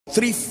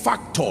Three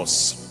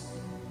factors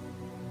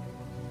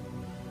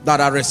that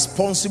are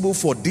responsible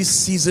for these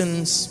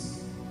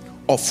seasons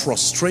of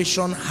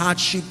frustration,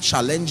 hardship,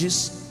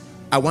 challenges.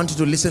 I want you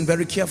to listen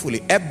very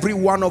carefully. Every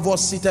one of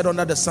us seated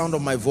under the sound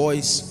of my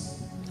voice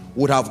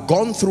would have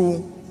gone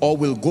through or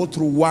will go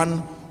through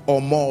one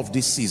or more of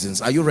these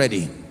seasons. Are you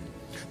ready?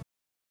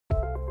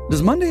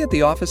 Does Monday at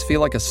the office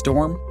feel like a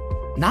storm?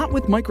 Not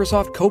with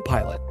Microsoft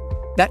Copilot.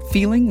 That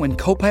feeling when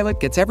Copilot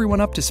gets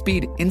everyone up to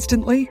speed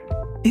instantly?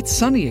 It's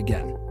sunny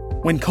again.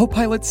 When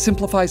Copilot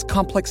simplifies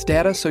complex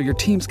data so your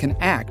teams can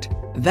act,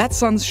 that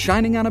sun's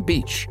shining on a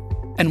beach.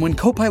 And when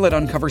Copilot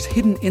uncovers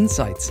hidden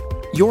insights,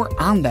 you're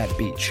on that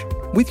beach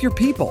with your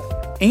people,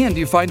 and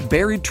you find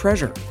buried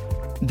treasure.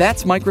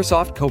 That's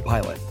Microsoft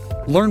Copilot.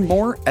 Learn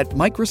more at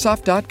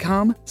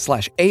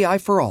Microsoft.com/AI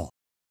for all.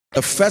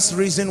 The first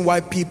reason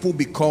why people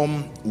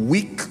become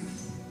weak,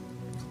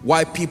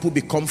 why people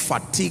become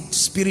fatigued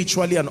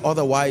spiritually and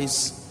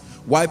otherwise,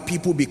 why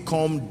people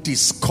become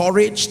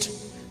discouraged,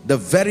 the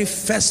very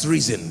first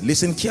reason,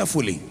 listen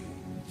carefully,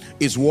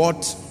 is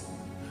what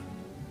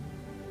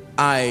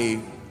I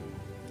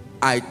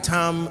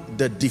term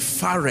the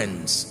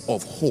deference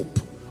of hope,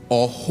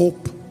 or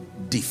hope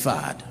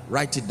deferred.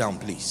 Write it down,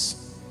 please.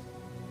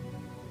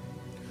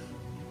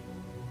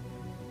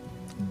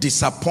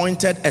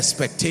 Disappointed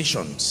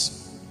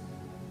expectations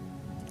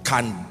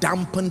can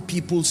dampen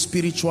people's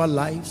spiritual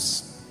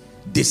lives.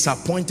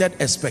 Disappointed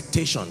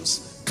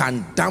expectations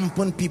can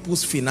dampen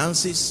people's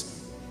finances.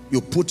 You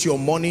put your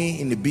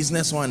money in a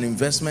business or an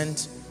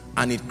investment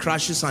and it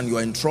crashes and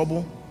you're in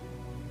trouble.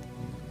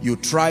 You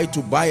try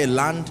to buy a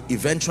land,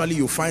 eventually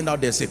you find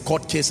out there's a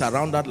court case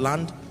around that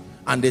land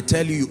and they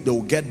tell you they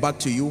will get back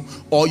to you.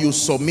 Or you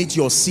submit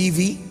your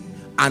CV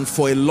and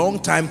for a long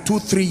time,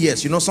 2-3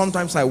 years, you know,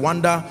 sometimes I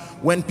wonder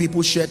when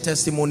people share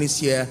testimonies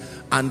here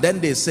and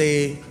then they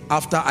say,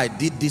 after I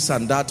did this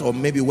and that, or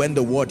maybe when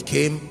the word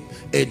came,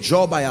 a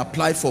job I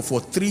applied for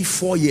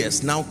 3-4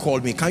 years now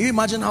called me. Can you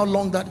imagine how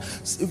long that?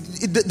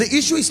 The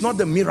issue is not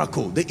the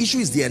miracle. The issue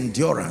is the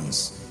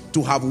endurance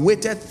to have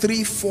waited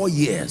 3-4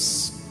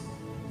 years.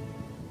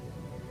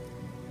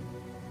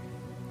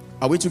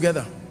 Are we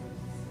together?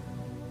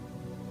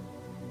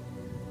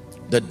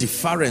 The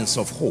deference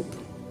of hope.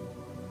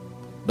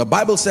 The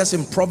Bible says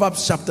in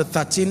Proverbs chapter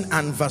 13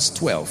 and verse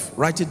 12.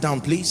 Write it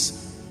down, please.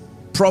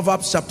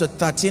 Proverbs chapter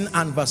 13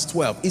 and verse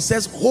 12. It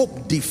says,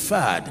 hope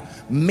deferred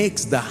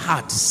makes the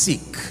heart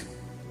sick.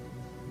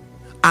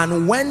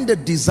 And when the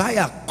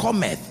desire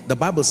cometh, the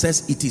Bible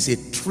says it is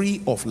a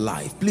tree of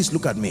life. Please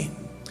look at me.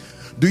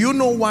 Do you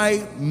know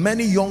why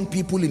many young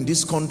people in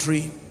this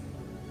country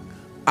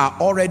are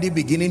already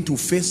beginning to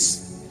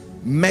face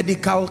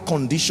medical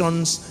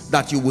conditions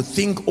that you would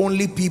think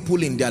only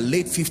people in their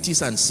late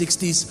 50s and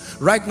 60s?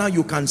 Right now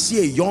you can see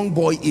a young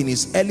boy in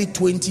his early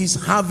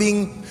 20s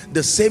having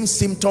the same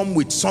symptom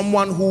with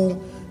someone who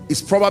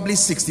is probably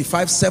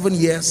 65-7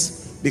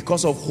 years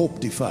because of hope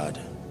deferred.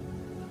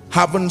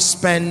 Haven't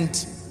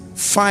spent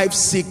 5,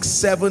 6,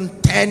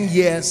 7, 10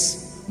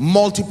 years,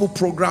 multiple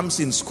programs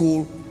in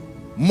school.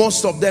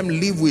 Most of them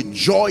live with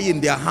joy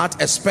in their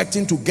heart,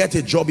 expecting to get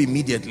a job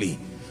immediately.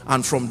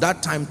 And from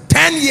that time,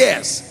 10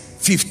 years,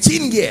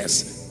 15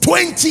 years,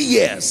 20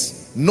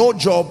 years, no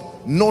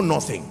job, no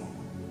nothing.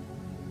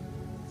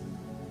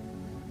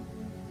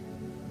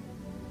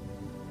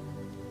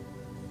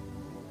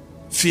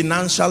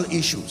 Financial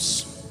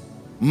issues,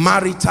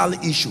 marital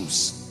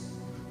issues,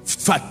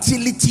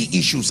 fertility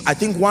issues. I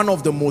think one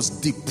of the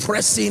most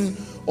depressing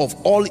of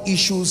all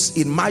issues,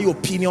 in my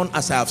opinion,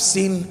 as I have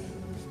seen,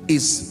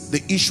 is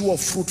the issue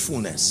of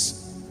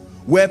fruitfulness,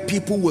 where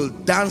people will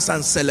dance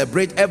and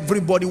celebrate.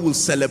 Everybody will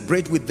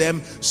celebrate with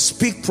them,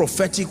 speak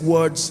prophetic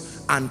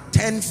words, and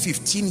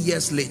 10-15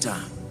 years later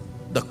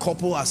the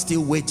couple are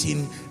still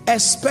waiting.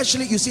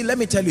 Especially, you see, let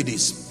me tell you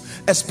this,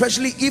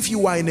 especially if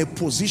you are in a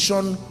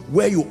position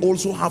where you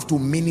also have to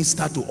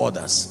minister to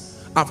others.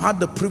 I've had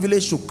the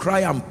privilege to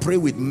cry and pray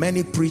with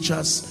many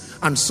preachers,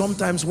 and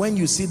sometimes when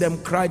you see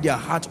them cry their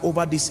heart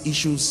over these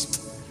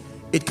issues,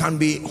 it can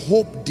be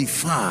hope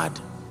deferred,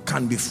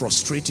 can be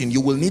frustrating.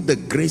 You will need the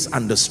grace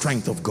and the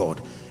strength of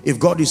God. If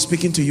God is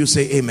speaking to you,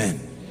 say amen.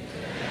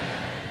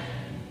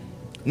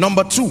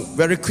 Number 2,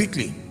 very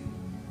quickly,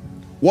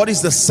 what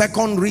is the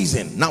second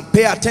reason? Now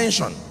pay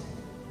attention.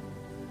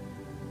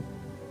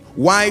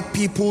 Why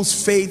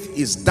people's faith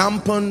is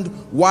dampened,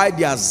 why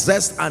their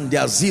zest and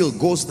their zeal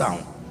goes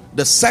down.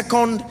 The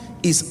second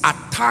is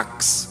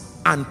attacks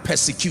and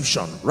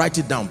persecution. Write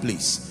it down,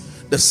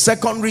 please. The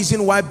second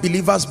reason why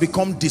believers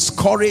become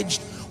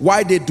discouraged,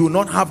 why they do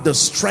not have the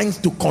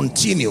strength to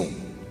continue,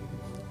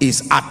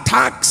 is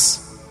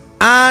attacks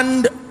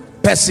and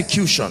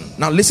persecution.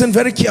 Now listen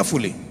very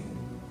carefully.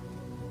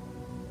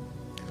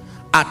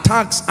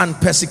 Attacks and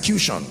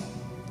persecution,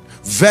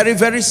 very,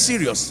 very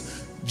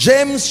serious.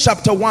 James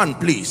chapter 1,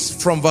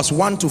 please, from verse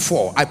 1 to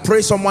 4. I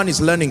pray someone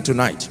is learning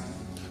tonight.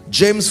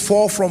 James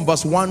 4 from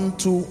verse 1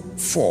 to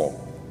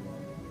 4.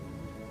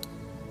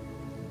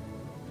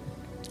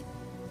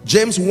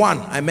 James 1,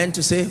 I meant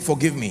to say,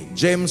 forgive me.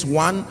 James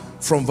 1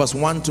 from verse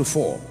 1 to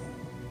 4.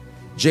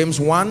 James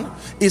 1,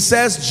 it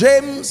says,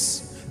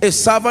 James, a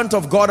servant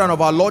of God and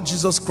of our Lord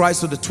Jesus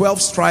Christ, to the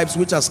 12 tribes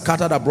which are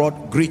scattered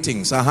abroad,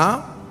 greetings.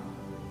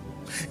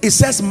 It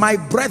says, my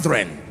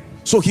brethren.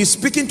 So he's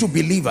speaking to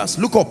believers.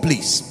 Look up,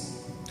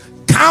 please.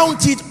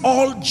 Count it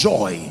all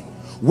joy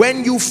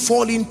when you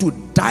fall into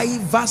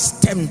diverse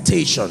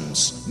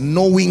temptations,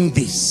 knowing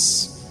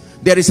this.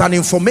 There is an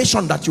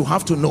information that you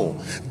have to know,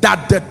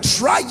 that the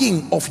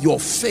trying of your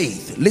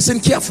faith, listen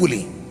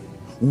carefully,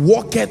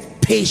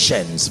 worketh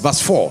patience.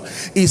 Verse 4,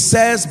 it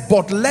says,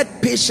 but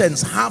let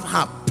patience have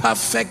her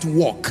perfect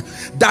work,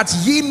 that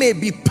ye may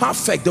be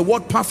perfect. The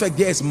word perfect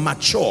there is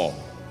mature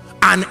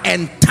and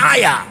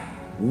entire,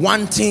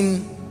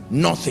 wanting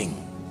nothing.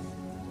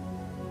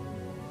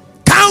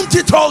 Count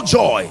it all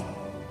joy.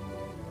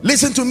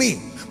 Listen to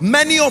me,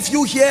 many of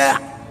you here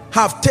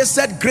have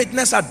tasted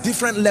greatness at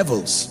different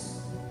levels,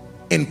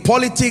 in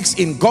politics,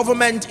 in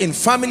government, in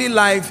family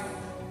life,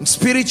 in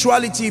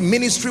spirituality,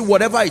 ministry,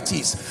 whatever it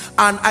is.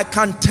 And I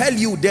can tell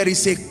you, there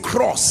is a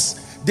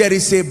cross, there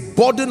is a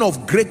burden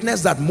of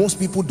greatness that most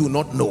people do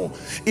not know.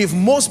 If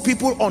most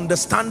people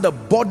understand the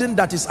burden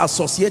that is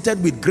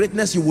associated with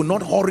greatness, you will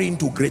not hurry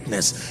into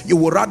greatness. You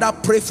will rather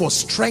pray for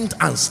strength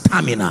and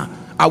stamina.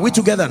 Are we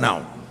together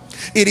now?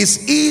 It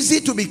is easy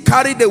to be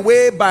carried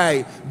away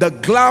by the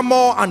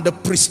glamour and the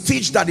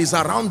prestige that is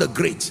around the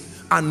great,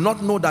 and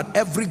not know that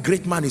every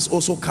great man is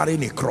also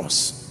carrying a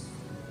cross.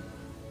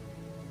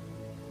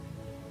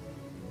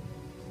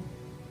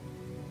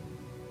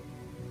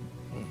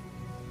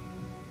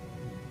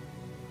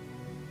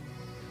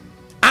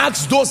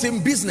 Ask those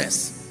in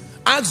business,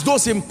 ask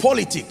those in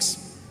politics.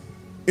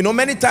 You know,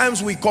 many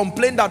times we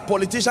complain that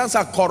politicians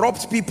are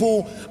corrupt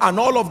people and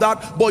all of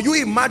that, but you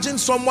imagine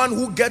someone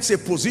who gets a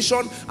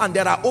position and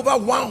there are over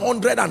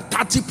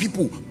 130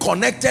 people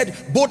connected,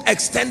 both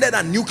extended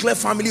and nuclear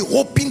family,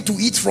 hoping to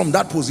eat from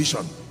that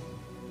position.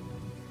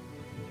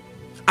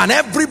 And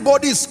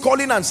everybody is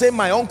calling and saying,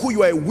 my uncle,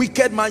 you are a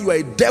wicked man, you are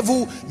a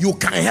devil, you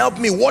can help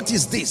me, what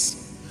is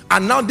this?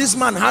 And now this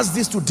man has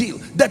this to deal.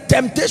 The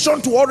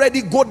temptation to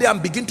already go there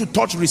and begin to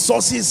touch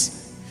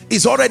resources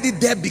is already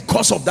there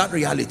because of that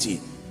reality.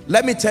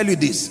 Let me tell you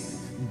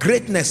this,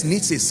 greatness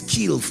needs a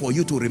skill for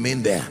you to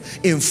remain there.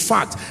 In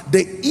fact,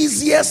 the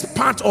easiest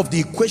part of the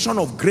equation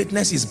of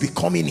greatness is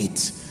becoming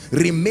it.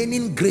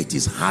 Remaining great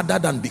is harder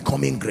than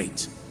becoming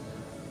great.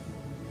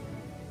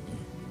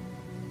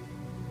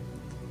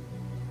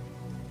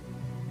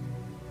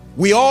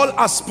 We all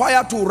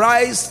aspire to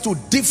rise to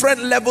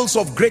different levels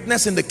of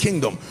greatness in the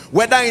kingdom,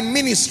 whether in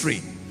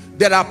ministry.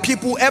 There are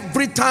people,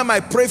 every time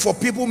I pray for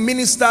people,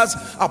 ministers,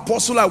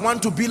 apostle, I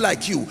want to be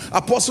like you.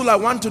 Apostle, I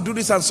want to do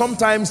this. And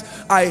sometimes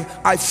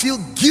I feel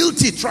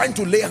guilty trying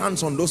to lay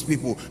hands on those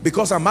people,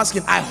 because I'm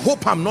asking, I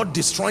hope I'm not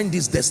destroying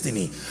this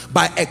destiny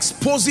by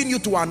exposing you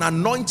to an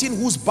anointing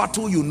whose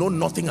battle you know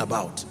nothing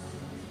about.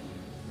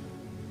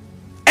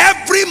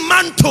 Every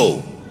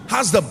mantle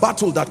has the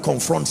battle that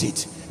confronts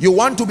it. You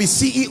want to be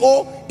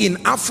CEO in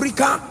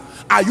Africa?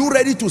 Are you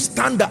ready to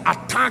stand the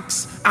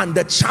attacks and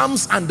the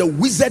charms and the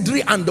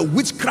wizardry and the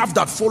witchcraft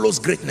that follows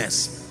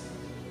greatness?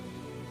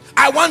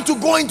 I want to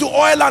go into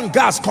oil and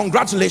gas.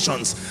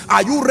 Congratulations.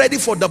 Are you ready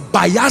for the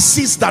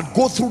biases that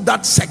go through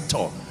that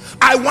sector?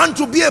 I want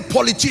to be a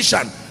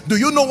politician. Do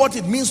you know what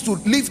it means to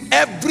live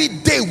every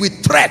day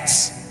with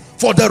threats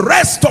for the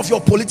rest of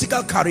your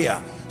political career?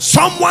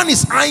 Someone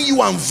is eyeing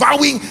you and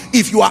vowing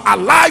if you are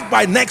alive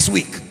by next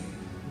week.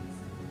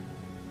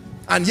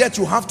 And yet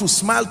you have to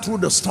smile through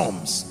the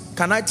storms.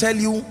 Can I tell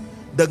you,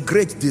 the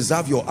great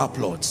deserve your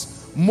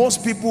applause.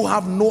 Most people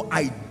have no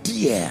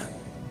idea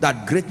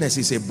that greatness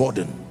is a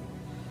burden.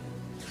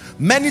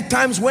 Many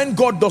times when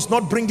God does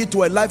not bring it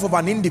to a life of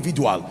an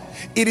individual,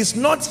 it is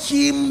not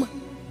him,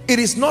 it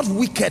is not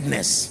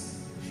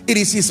wickedness. It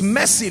is his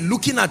mercy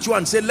looking at you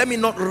and say, let me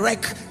not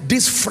wreck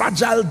this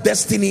fragile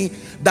destiny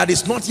that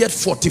is not yet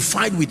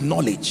fortified with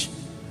knowledge.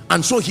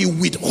 And so he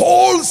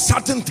withholds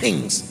certain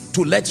things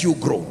to let you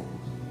grow.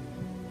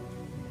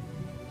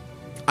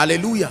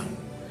 Hallelujah.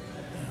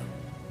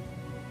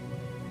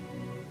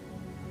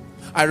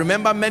 I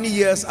remember many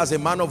years as a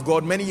man of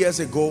God, many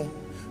years ago,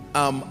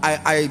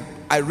 I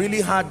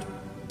really had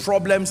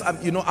problems.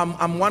 You know,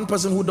 I'm one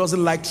person who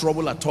doesn't like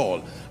trouble at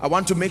all. I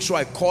want to make sure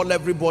I call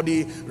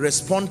everybody,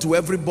 respond to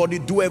everybody,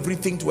 do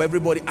everything to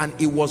everybody, and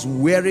it was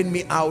wearing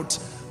me out.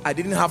 I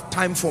didn't have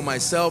time for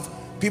myself.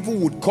 People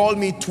would call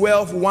me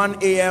 12, 1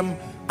 a.m.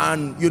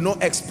 and, you know,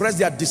 express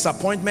their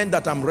disappointment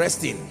that I'm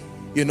resting.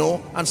 You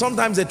know, and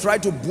sometimes they try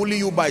to bully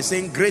you by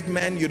saying, great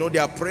men, you know, they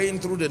are praying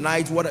through the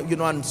night, what, you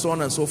know, and so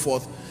on and so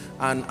forth.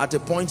 And at a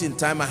point in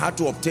time, I had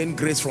to obtain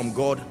grace from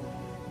God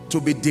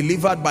to be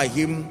delivered by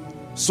him,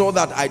 so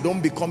that I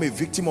don't become a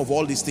victim of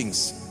all these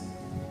things.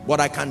 But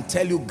I can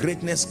tell you,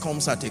 greatness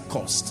comes at a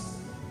cost.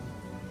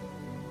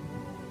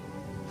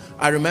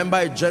 I remember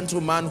a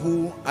gentleman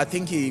who, I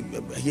think he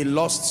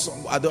lost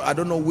some, I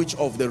don't know which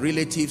of the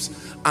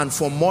relatives, and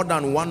for more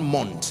than 1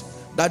 month,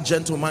 that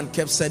gentleman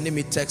kept sending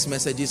me text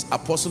messages,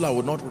 Apostle, I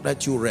will not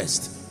let you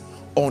rest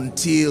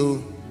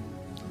until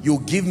you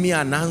give me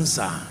an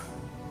answer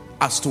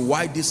as to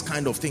why this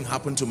kind of thing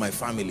happened to my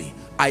family.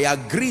 I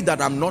agree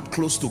that I'm not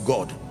close to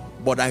God,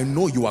 but I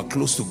know you are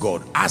close to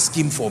God. Ask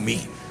him for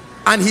me.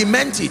 And he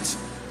meant it.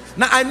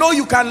 Now I know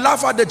you can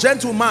laugh at the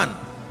gentleman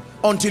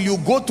until you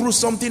go through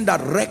something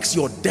that wrecks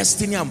your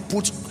destiny and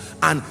puts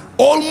an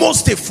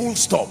almost a full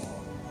stop.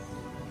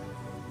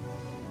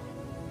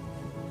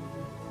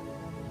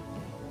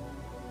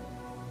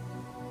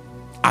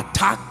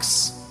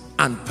 Attacks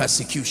and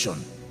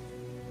persecution.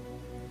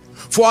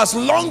 For as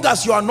long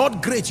as you are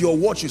not great, your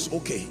watch is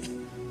okay.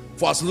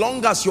 For as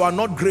long as you are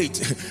not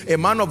great, a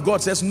man of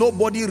God says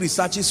nobody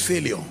researches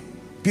failure.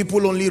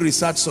 People only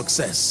research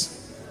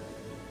success.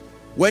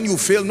 When you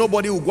fail,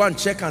 nobody will go and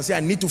check and say, I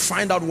need to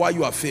find out why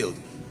you have failed.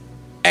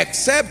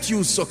 Except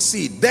you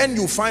succeed, then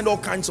you find all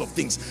kinds of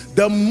things.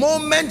 The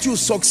moment you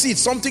succeed,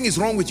 something is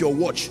wrong with your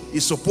watch.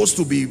 It's supposed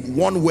to be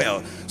worn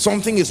well.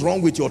 Something is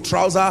wrong with your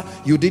trouser.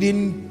 You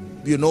didn't,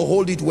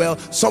 hold it well.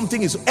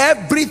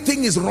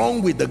 Everything is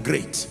wrong with the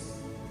great.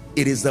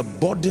 It is the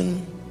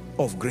burden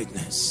of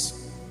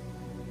greatness.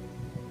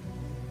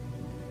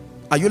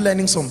 Are you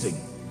learning something?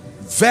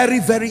 Very,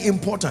 very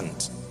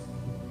important.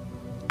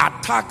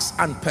 Attacks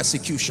and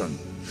persecution.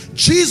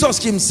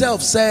 Jesus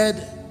himself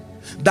said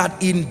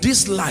that in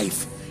this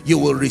life you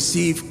will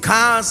receive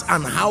cars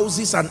and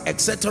houses and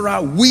etc.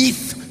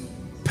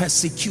 with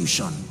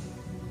persecution.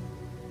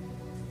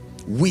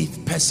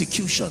 With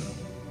persecution.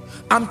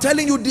 I'm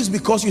telling you this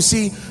because you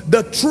see,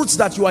 the truths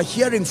that you are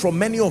hearing from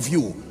many of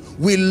you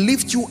will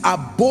lift you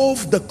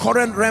above the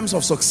current realms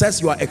of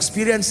success you are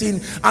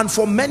experiencing, and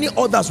for many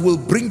others will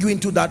bring you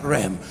into that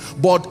realm.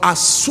 But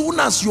as soon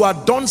as you are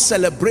done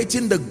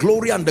celebrating the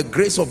glory and the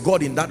grace of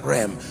God in that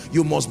realm,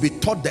 you must be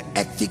taught the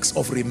ethics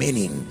of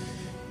remaining.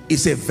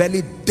 It's a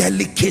very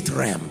delicate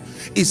realm.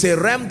 It's a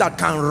realm that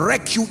can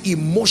wreck you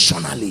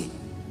emotionally.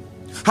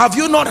 Have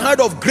you not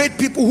heard of great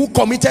people who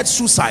committed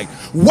suicide?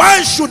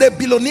 Why should a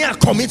billionaire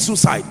commit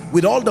suicide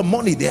with all the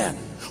money there?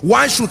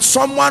 Why should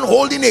someone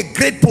holding a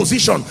great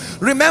position?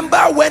 Remember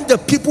when the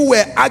people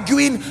were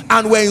arguing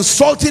and were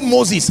insulting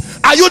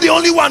Moses? Are you the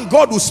only one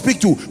God will speak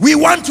to? We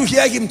want to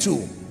hear him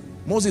too.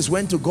 Moses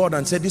went to God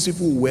and said, these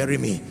people will weary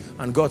me.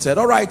 And God said,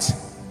 all right,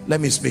 let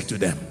me speak to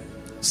them.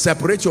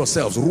 Separate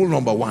yourselves. Rule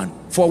number one.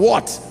 For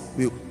what?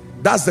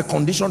 That's the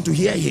condition to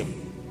hear him.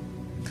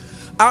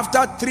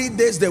 After 3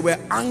 days, they were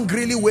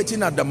angrily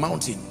waiting at the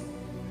mountain.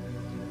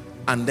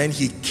 And then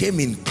he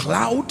came in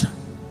cloud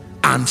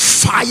and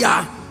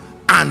fire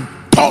and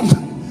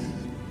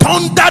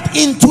thundered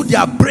into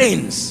their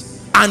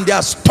brains and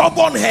their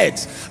stubborn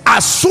heads.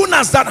 As soon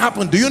as that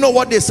happened, do you know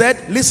what they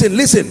said?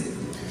 Listen.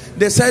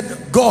 They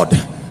said, God,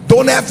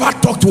 don't ever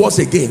talk to us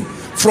again.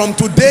 From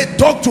today,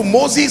 talk to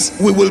Moses,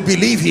 we will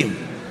believe him.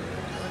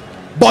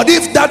 But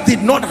if that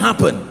did not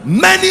happen,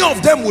 many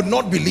of them would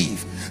not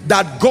believe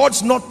that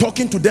God's not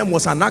talking to them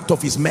was an act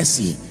of his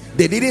mercy.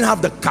 They didn't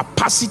have the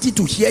capacity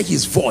to hear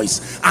his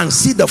voice and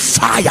see the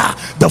fire,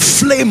 the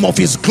flame of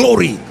his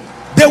glory.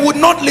 They would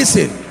not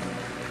listen.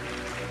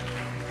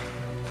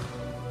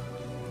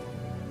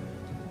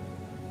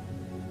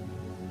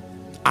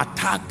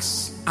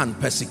 Attacks and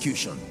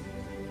persecution.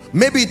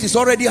 Maybe it is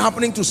already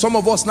happening to some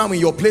of us now in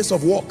your place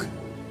of work.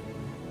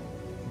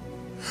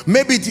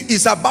 Maybe it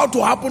is about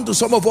to happen to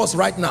some of us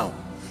right now.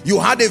 You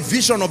had a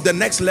vision of the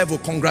next level.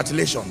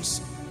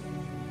 Congratulations.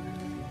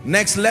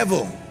 Next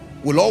level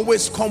will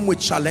always come with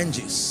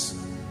challenges.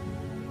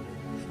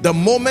 The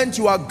moment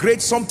you are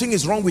great, something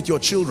is wrong with your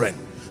children.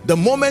 The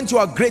moment you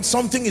are great,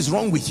 something is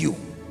wrong with you.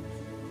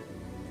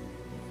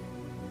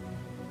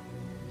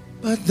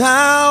 But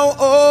thou,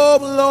 O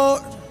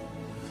Lord,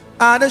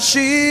 art a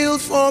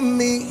shield for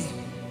me,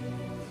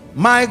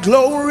 my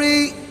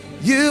glory,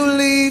 you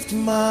lift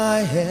my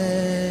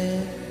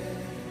head.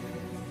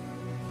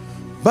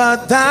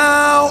 But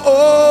thou,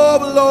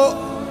 O Lord,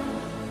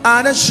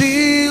 art a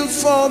shield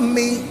for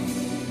me,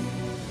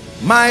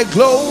 my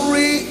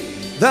glory,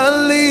 the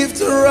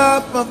lifter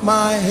up of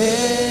my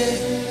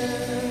head.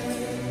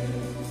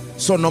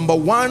 So number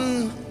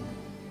one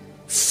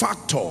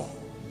factor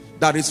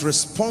that is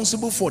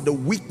responsible for the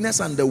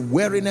weakness and the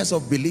weariness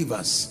of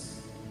believers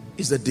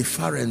is the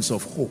difference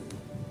of hope,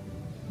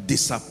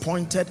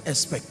 disappointed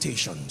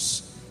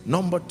expectations.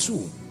 Number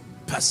two,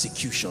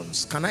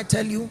 persecutions. Can I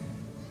tell you,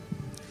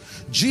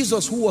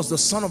 Jesus, who was the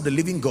Son of the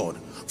living God,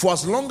 for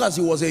as long as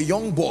he was a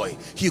young boy,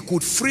 he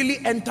could freely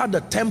enter the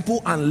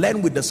temple and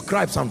learn with the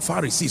scribes and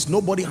Pharisees.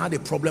 Nobody had a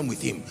problem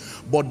with him.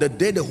 But the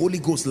day the Holy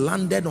Ghost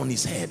landed on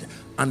his head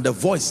and the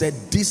voice said,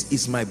 this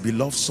is my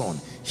beloved Son,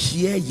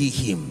 hear ye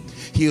him.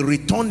 He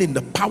returned in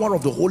the power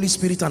of the Holy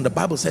Spirit, and the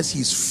Bible says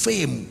his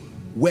fame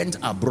went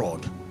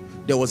abroad.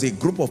 There was a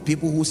group of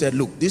people who said,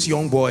 look, this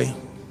young boy,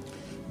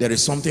 there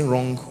is something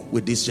wrong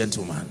with this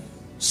gentleman.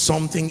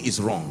 Something is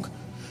wrong.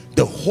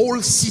 The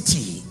whole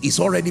city is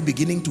already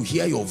beginning to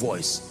hear your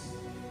voice.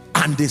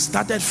 And they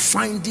started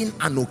finding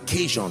an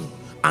occasion.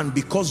 And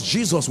because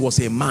Jesus was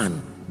a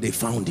man, they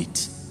found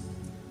it.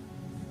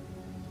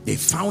 They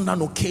found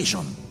an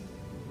occasion.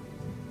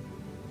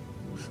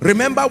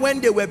 Remember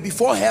when they were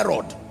before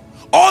Herod,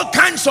 all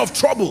kinds of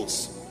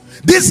troubles.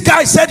 This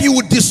guy said he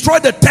would destroy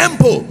the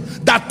temple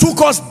that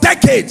took us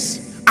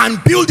decades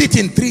and build it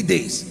in 3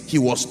 days. He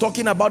was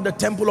talking about the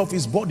temple of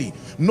his body.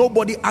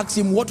 Nobody asked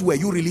him, what were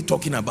you really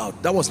talking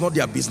about? That was not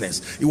their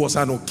business. It was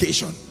an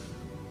occasion.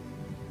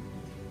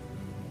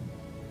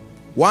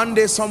 One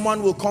day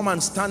someone will come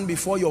and stand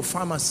before your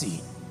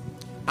pharmacy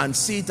and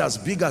see it as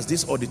big as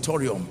this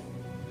auditorium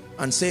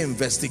and say,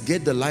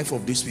 investigate the life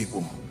of these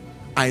people.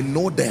 I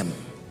know them.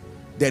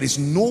 There is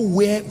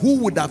nowhere. Who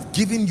would have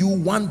given you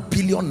 1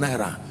 billion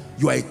naira?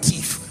 You are a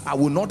thief. I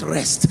will not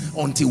rest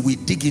until we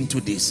dig into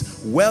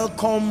this.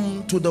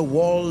 Welcome to the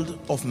world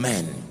of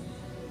men.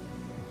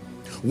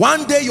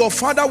 One day your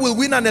father will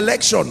win an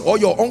election, or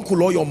your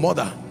uncle or your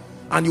mother,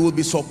 and you will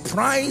be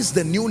surprised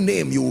the new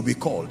name you will be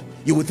called.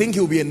 You will think it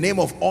will be a name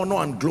of honor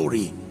and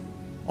glory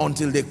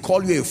until they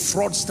call you a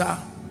fraudster.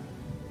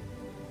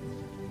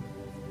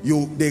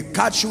 They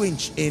catch you in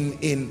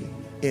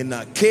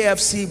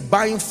KFC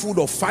buying food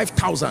of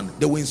 5,000.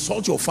 They will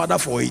insult your father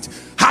for it.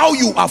 How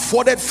you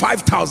afforded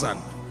 5,000?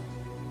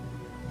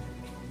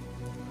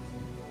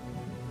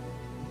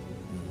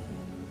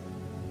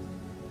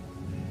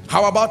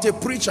 How about a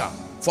preacher?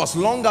 For as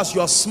long as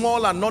you are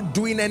small and not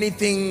doing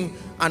anything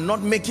and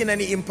not making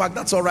any impact,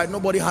 that's all right.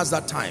 Nobody has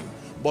that time.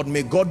 But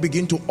may God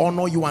begin to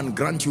honor you and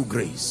grant you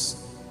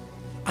grace.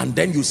 And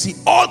then you see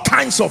all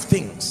kinds of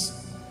things.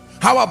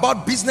 How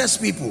about business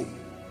people?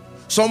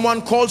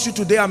 Someone calls you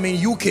today, I'm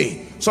in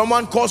UK.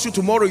 Someone calls you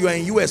tomorrow, you are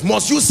in US.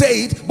 Must you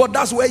say it? But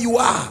that's where you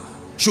are.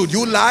 Should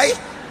you lie?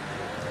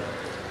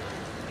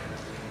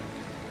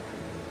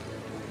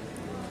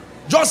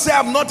 Just say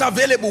I'm not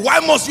available. Why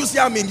must you say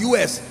I'm in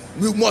US?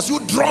 Must you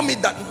drum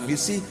it that? You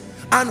see?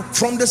 And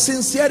from the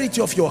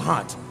sincerity of your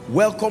heart,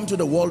 welcome to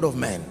the world of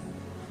men.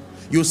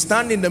 You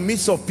stand in the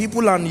midst of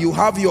people and you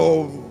have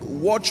your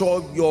watch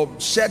or your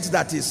shirt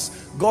that is,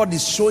 God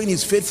is showing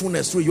his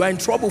faithfulness through. You are in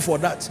trouble for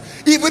that.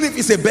 Even if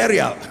it's a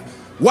burial,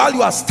 while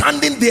you are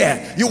standing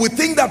there, you will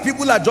think that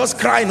people are just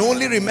crying,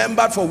 only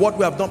remembered for what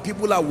we have done.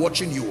 People are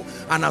watching you,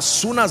 and as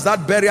soon as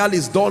that burial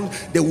is done,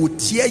 they will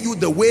tear you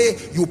the way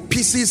you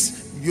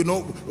pieces, you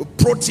know,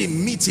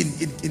 protein meat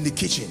in the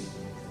kitchen.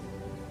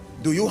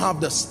 Do you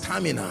have the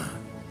stamina?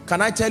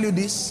 Can I tell you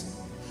this?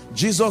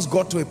 Jesus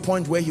got to a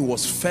point where he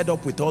was fed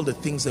up with all the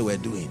things they were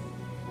doing.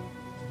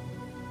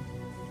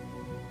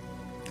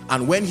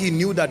 And when he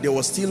knew that there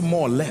was still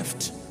more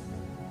left,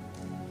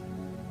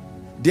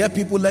 dear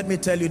people, let me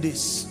tell you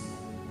this.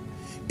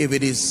 If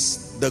it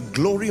is the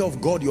glory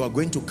of God you are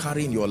going to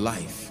carry in your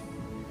life,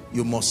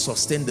 you must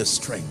sustain the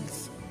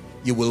strength.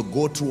 You will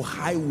go through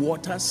high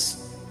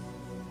waters.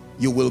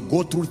 You will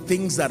go through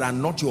things that are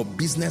not your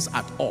business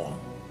at all.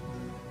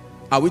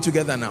 Are we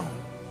together now?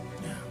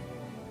 Yeah.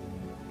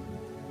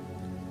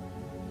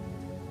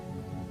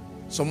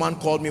 Someone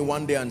called me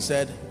one day and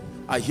said,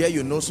 I hear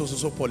you know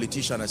so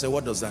politician. I said,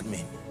 what does that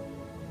mean?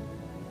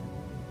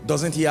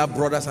 Doesn't he have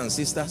brothers and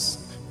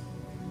sisters?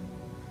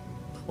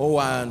 Oh,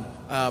 and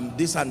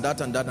this and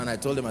that and that. And I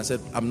told him, I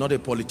said, I'm not a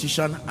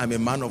politician. I'm a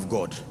man of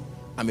God.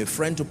 I'm a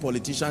friend to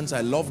politicians.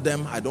 I love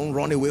them. I don't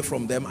run away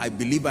from them. I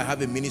believe I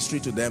have a ministry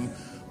to them.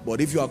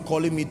 But if you are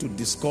calling me to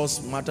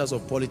discuss matters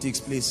of politics,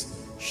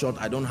 please, short,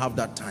 I don't have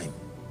that time.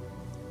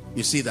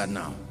 You see that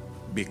now?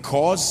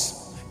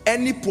 Because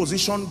any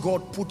position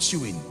God puts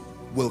you in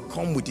will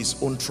come with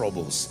his own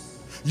troubles.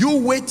 You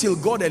wait till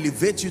God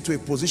elevates you to a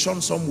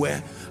position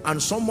somewhere,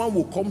 and someone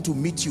will come to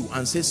meet you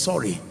and say,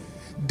 sorry,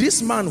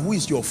 this man who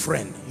is your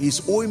friend,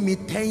 he's owing me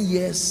 10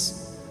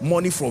 years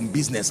money from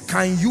business.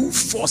 Can you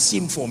force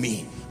him for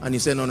me? And he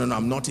said, no,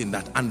 I'm not in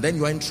that. And then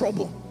you are in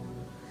trouble.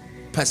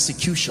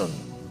 Persecution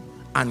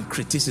and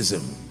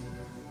criticism.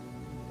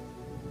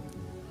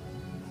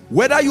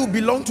 Whether you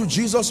belong to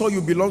Jesus or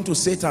you belong to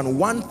Satan,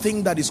 one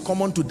thing that is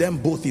common to them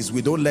both is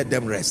we don't let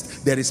them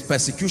rest. There is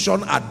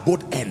persecution at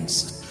both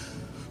ends.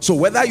 So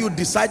whether you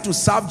decide to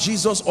serve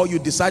Jesus or you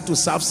decide to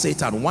serve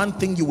Satan, one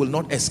thing you will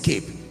not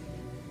escape,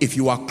 if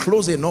you are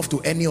close enough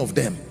to any of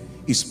them,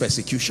 is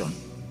persecution.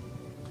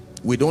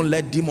 We don't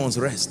let demons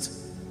rest.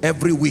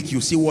 Every week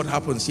you see what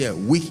happens here,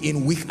 week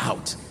in, week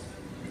out.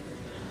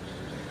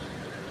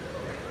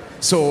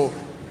 So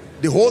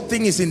the whole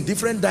thing is in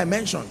different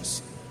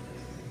dimensions.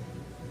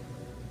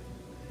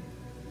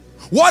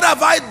 What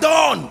have I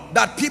done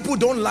that people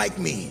don't like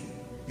me?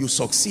 You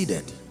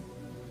succeeded.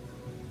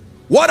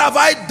 What have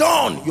I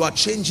done? You are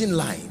changing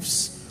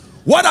lives.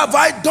 What have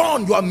I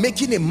done? You are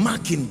making a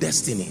mark in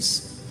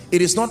destinies.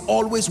 It is not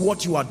always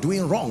what you are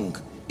doing wrong.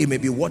 It may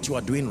be what you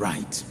are doing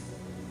right.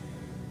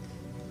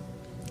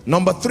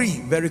 Number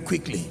 3, very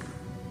quickly.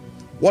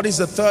 What is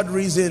the third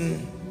reason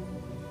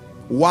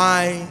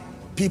why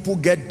people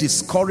get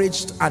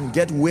discouraged and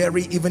get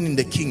weary even in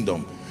the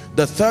kingdom?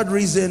 The third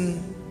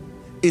reason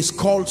is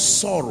called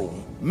sorrow.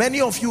 Many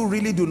of you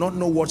really do not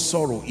know what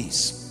sorrow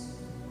is.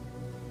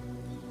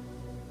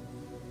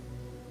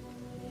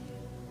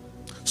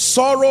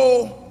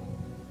 Sorrow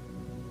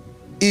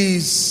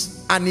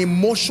is an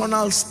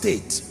emotional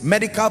state.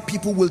 Medical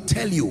people will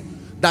tell you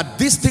that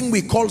this thing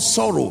we call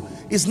sorrow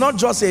is not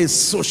just a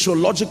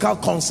sociological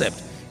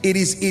concept. It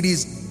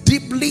is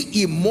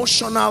deeply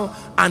emotional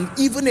and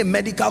even a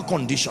medical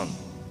condition.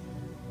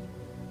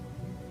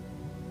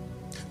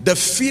 The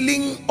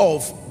feeling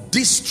of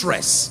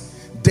distress,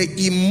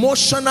 the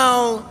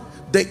emotional,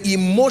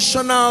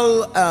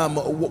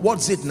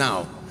 what's it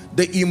now?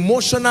 The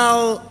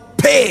emotional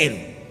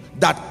pain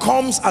that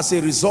comes as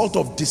a result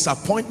of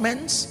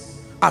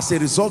disappointments, as a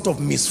result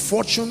of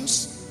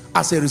misfortunes,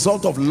 as a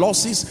result of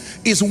losses.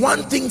 Is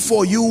one thing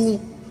for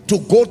you to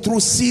go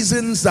through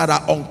seasons that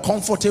are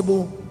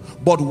uncomfortable,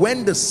 but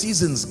when the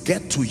seasons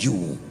get to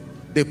you,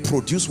 they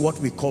produce what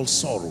we call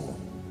sorrow.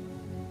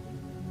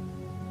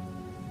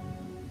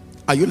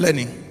 Are you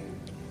learning?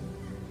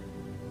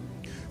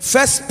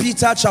 1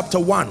 Peter chapter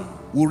 1,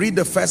 we'll read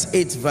the first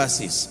 8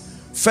 verses.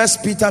 1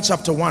 Peter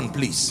chapter 1,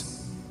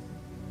 please.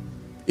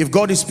 If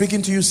God is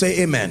speaking to you, say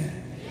amen.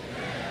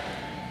 Amen.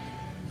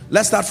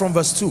 Let's start from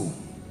verse 2.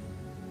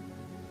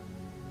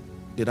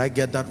 Did I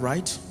get that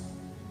right?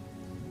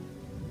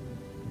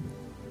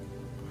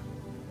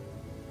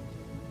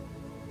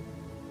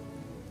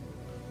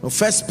 No,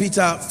 1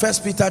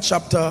 Peter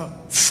chapter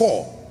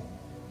 4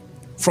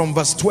 from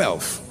verse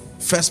 12.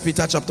 1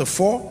 Peter chapter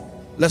 4,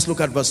 let's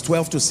look at verse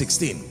 12 to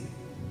 16.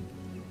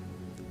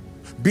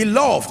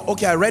 Beloved,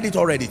 okay, I read it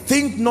already.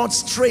 Think not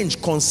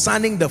strange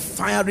concerning the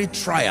fiery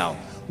trial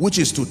which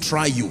is to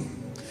try you,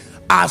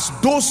 as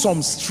though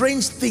some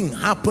strange thing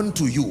happened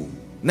to you.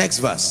 Next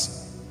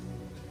verse.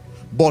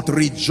 But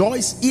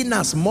rejoice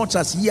inasmuch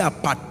as ye are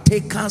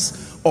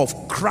partakers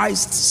of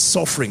Christ's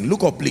suffering.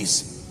 Look up,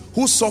 please.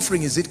 Whose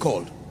suffering is it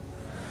called?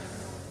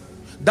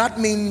 That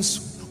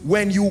means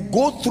when you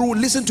go through,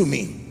 listen to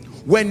me,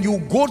 when you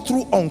go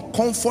through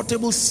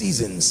uncomfortable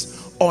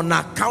seasons on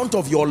account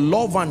of your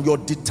love and your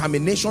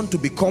determination to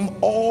become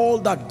all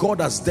that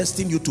God has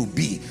destined you to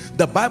be,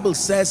 the Bible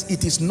says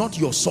it is not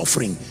your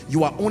suffering.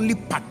 You are only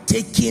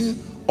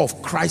partaking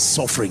of Christ's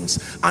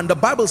sufferings. And the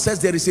Bible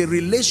says there is a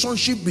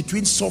relationship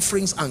between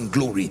sufferings and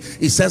glory.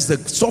 It says the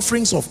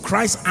sufferings of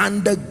Christ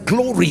and the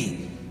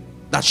glory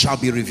that shall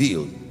be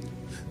revealed,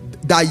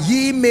 that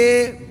ye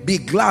may be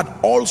glad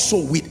also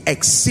with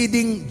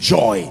exceeding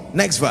joy.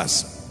 Next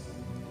verse.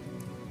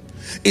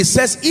 It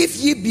says, if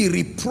ye be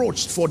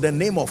reproached for the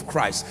name of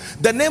Christ.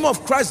 The name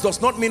of Christ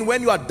does not mean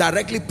when you are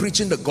directly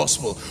preaching the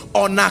gospel,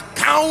 on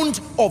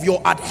account of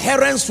your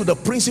adherence to the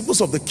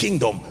principles of the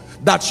kingdom,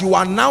 that you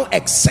are now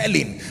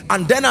excelling,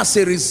 and then as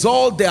a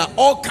result there are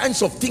all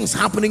kinds of things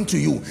happening to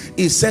you.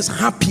 It says,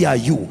 happy are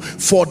you,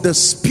 for the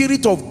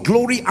spirit of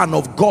glory and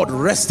of God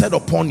rested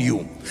upon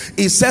you.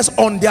 It says,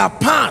 on their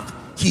part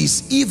he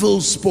is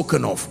evil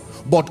spoken of,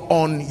 but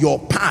on your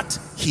part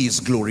he is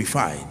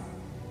glorified.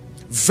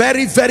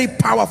 Very, very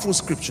powerful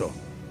scripture.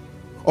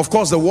 Of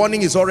course, the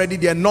warning is already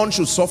there. None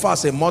should suffer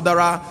as a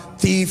murderer,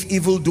 thief,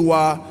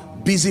 evildoer,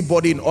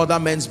 busybody in other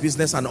men's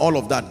business, and all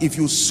of that. If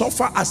you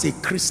suffer as a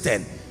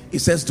Christian, it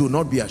says, do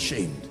not be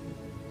ashamed.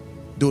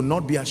 Do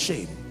not be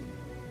ashamed.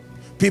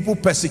 People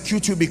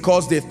persecute you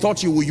because they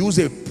thought you will use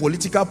a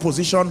political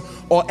position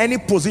or any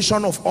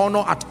position of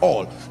honor at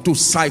all to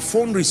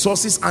siphon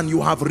resources, and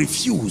you have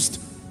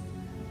refused.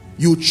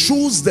 You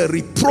choose the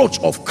reproach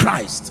of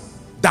Christ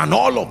than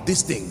all of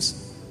these things.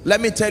 Let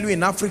me tell you,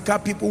 in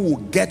Africa, people will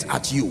get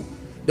at you.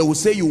 They will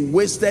say you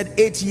wasted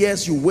 8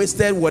 years, you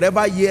wasted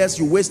whatever years,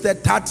 you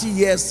wasted 30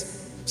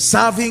 years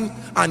serving,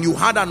 and you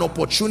had an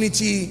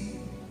opportunity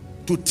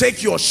to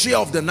take your share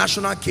of the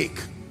national cake,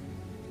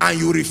 and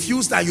you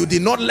refused, and you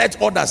did not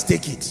let others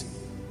take it.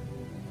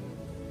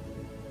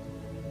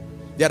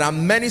 There are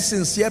many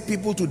sincere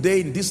people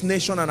today in this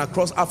nation and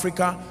across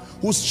Africa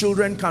whose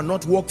children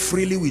cannot walk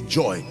freely with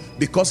joy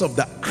because of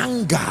the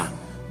anger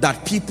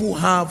that people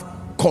have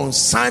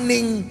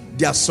concerning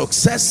their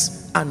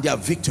success and their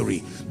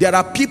victory. There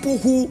are people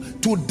who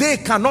today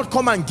cannot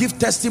come and give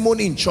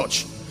testimony in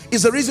church.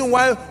 It's the reason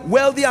why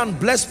wealthy and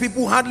blessed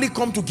people hardly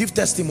come to give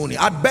testimony.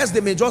 At best,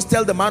 they may just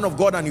tell the man of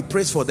God and he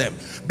prays for them,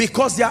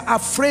 because they are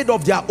afraid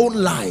of their own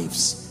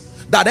lives.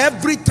 That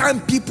every time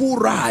people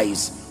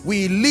rise,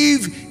 we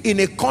live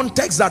in a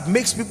context that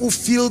makes people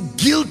feel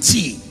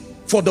guilty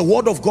for the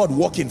word of God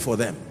working for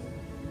them.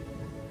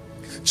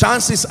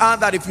 Chances are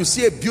that if you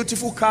see a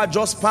beautiful car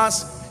just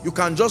pass, you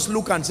can just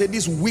look and say,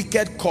 these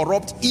wicked,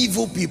 corrupt,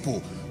 evil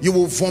people. You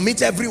will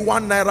vomit every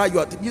 1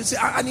 naira. You say,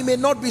 and it may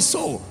not be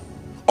so,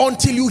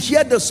 until you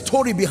hear the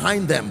story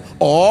behind them,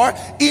 or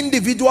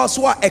individuals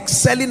who are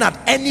excelling at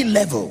any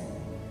level.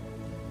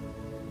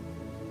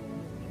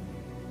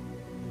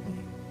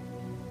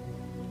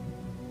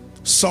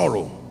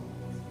 Sorrow.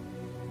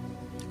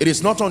 It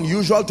is not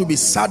unusual to be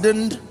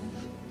saddened,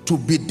 to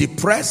be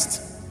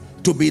depressed,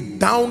 to be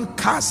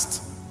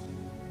downcast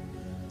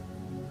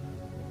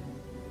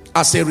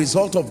as a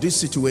result of these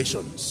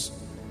situations.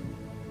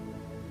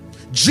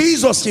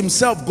 Jesus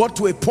himself got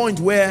to a point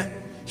where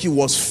he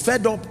was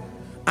fed up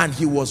and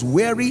he was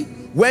weary.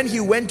 When he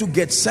went to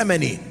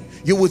Gethsemane,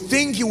 you would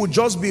think he would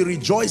just be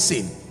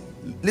rejoicing.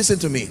 Listen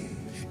to me.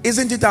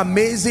 Isn't it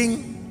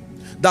amazing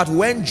that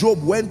when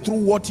Job went through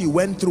what he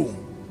went through,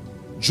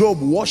 Job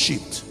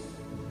worshipped?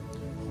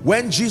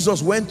 When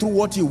Jesus went through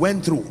what he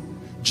went through,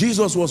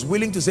 Jesus was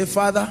willing to say,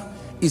 Father,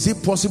 Is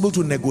it possible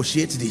to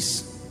negotiate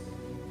this?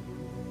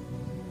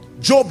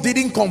 Job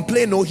didn't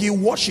complain, no, he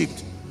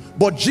worshipped.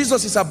 But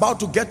Jesus is about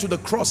to get to the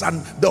cross,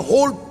 and the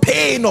whole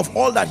pain of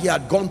all that he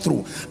had gone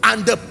through,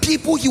 and the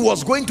people he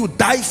was going to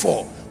die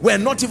for were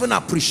not even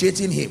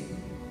appreciating him.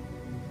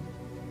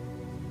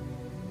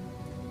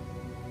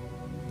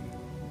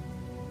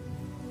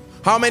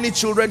 How many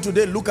children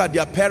today look at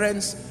their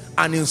parents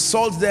and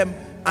insult them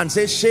and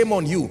say, shame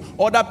on you?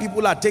 Other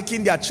people are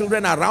taking their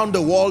children around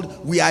the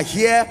world. We are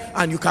here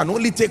and you can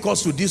only take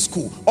us to this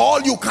school.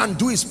 All you can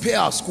do is pay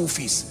our school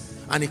fees.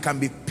 And it can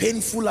be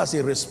painful as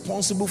a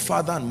responsible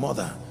father and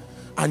mother.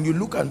 And you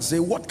look and say,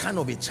 what kind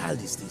of a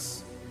child is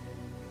this?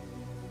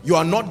 You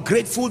are not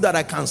grateful that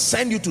I can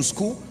send you to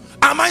school?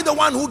 Am I the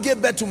one who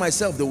gave birth to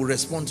myself? They will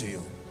respond to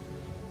you.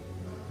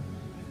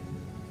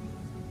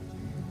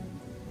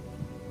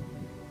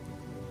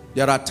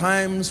 There are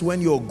times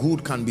when your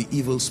good can be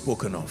evil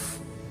spoken of.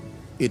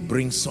 It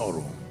brings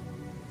sorrow.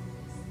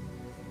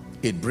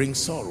 It brings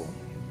sorrow.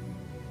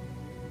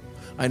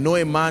 I know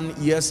a man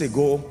years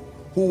ago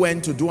who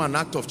went to do an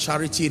act of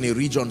charity in a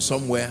region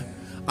somewhere,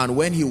 and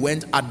when he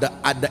went, at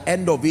the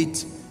end of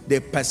it,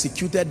 they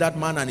persecuted that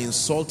man and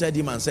insulted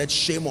him and said,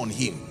 shame on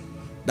him,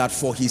 that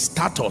for his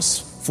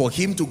status, for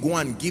him to go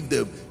and give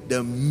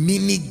the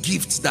mini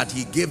gifts that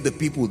he gave the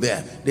people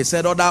there. They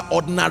said other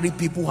ordinary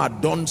people had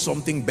done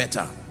something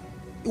better.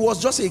 It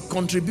was just a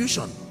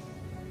contribution.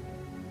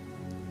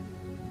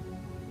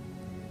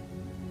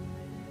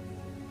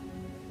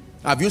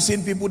 Have you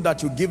seen people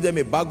that you give them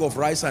a bag of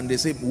rice and they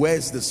say, where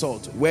is the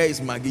salt? Where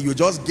is Maggi? You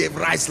just gave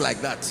rice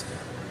like that.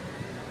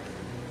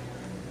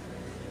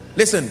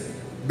 Listen,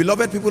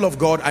 beloved people of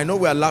God, I know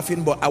we are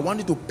laughing, but I want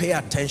you to pay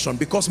attention,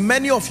 because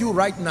many of you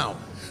right now,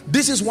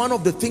 this is one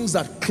of the things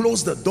that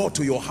closed the door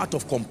to your heart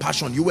of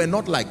compassion. You were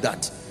not like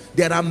that.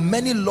 There are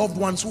many loved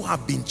ones who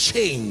have been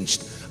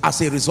changed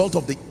as a result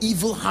of the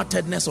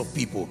evil-heartedness of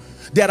people.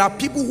 There are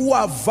people who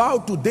have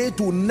vowed today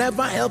to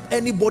never help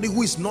anybody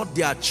who is not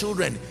their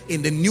children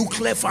in the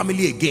nuclear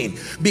family again,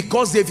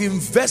 because they've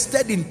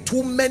invested in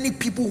too many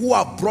people who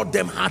have brought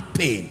them heart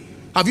pain.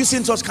 Have you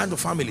seen such kind of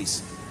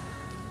families?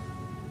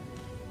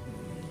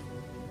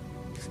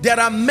 There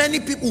are many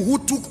people who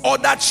took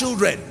other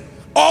children.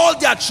 All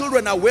their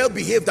children are well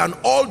behaved, and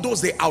all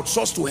those they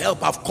outsourced to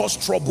help have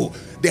caused trouble.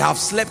 They have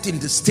slept in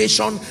the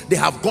station. They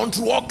have gone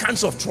through all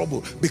kinds of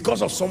trouble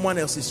because of someone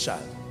else's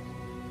child.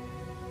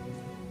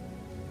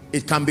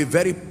 It can be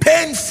very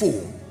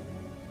painful.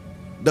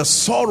 The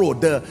sorrow,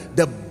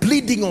 the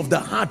bleeding of the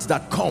heart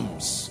that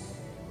comes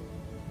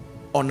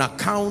on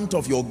account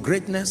of your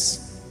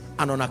greatness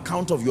and on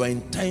account of your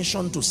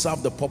intention to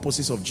serve the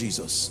purposes of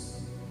Jesus.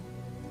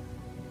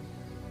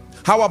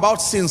 How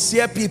about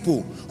sincere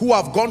people who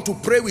have gone to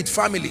pray with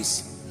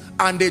families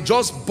and they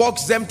just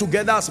box them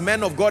together as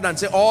men of God and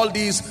say, all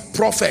these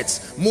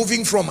prophets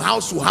moving from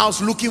house to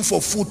house looking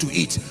for food to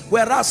eat,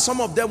 whereas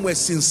some of them were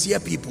sincere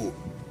people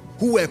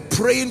who were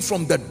praying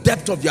from the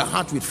depth of their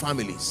heart with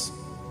families.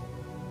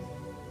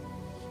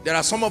 There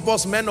are some of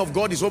us men of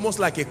God, is almost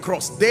like a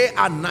cross, day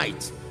and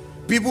night.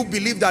 People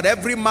believe that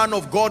every man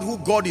of God who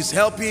God is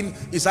helping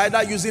is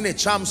either using a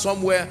charm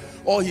somewhere,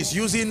 or he's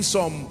using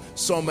some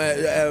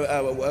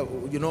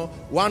you know,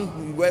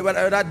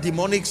 whether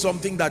demonic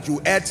something that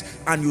you ate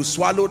and you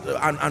swallowed,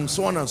 and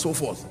so on and so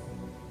forth.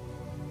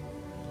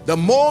 The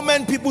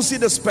moment people see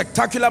the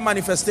spectacular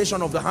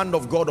manifestation of the hand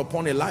of God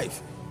upon a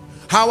life,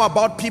 how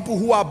about people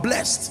who are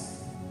blessed?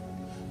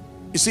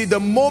 You see, the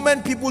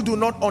moment people do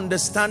not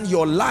understand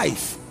your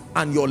life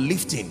and your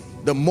lifting,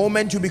 the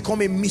moment you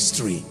become a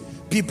mystery,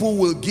 people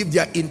will give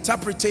their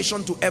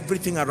interpretation to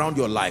everything around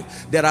your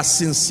life. There are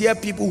sincere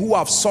people who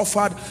have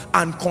suffered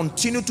and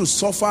continue to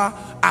suffer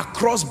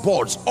across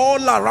boards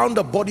all around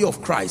the body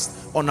of Christ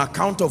on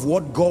account of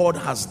what God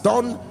has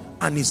done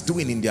and is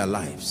doing in their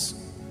lives.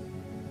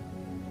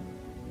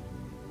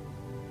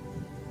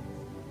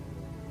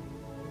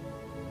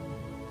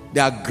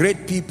 There are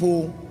great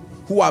people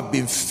who have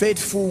been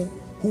faithful,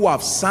 who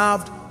have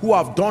served, who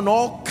have done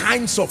all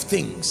kinds of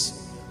things,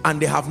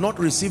 and they have not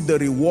received the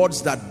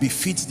rewards that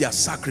befit their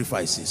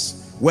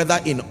sacrifices. Whether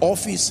in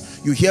office,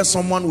 you hear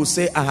someone who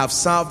say, I have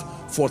served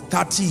for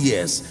 30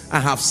 years, I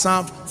have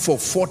served for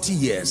 40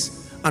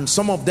 years, and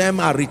some of them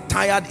are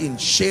retired in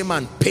shame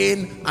and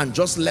pain and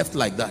just left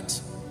like that.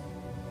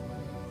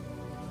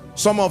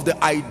 Some of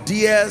the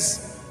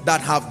ideas that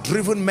have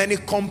driven many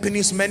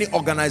companies, many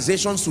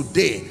organizations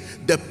today,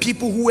 the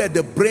people who were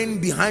the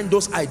brain behind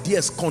those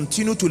ideas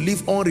continue to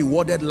live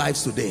unrewarded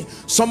lives today.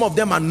 Some of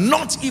them are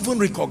not even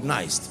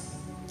recognized.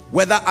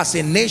 Whether as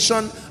a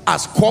nation,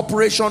 as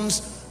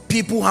corporations,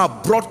 people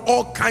have brought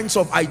all kinds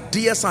of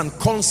ideas and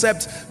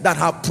concepts that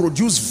have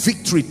produced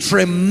victory,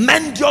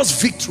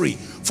 tremendous victory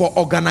for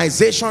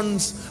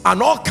organizations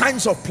and all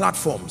kinds of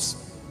platforms.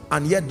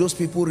 And yet those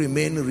people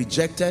remain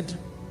rejected,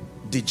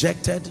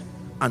 dejected,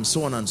 and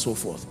so on and so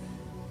forth.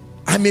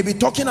 I may be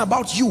talking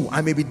about you, I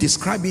may be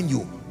describing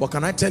you, but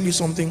can I tell you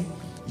something?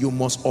 You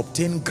must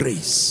obtain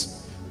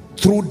grace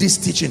through this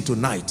teaching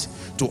tonight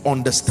to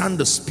understand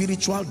the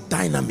spiritual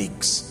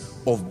dynamics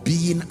of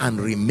being and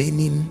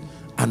remaining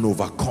an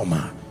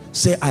overcomer.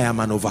 Say, I am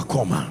an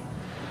overcomer.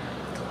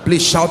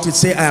 Please shout it.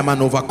 Say, I am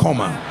an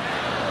overcomer.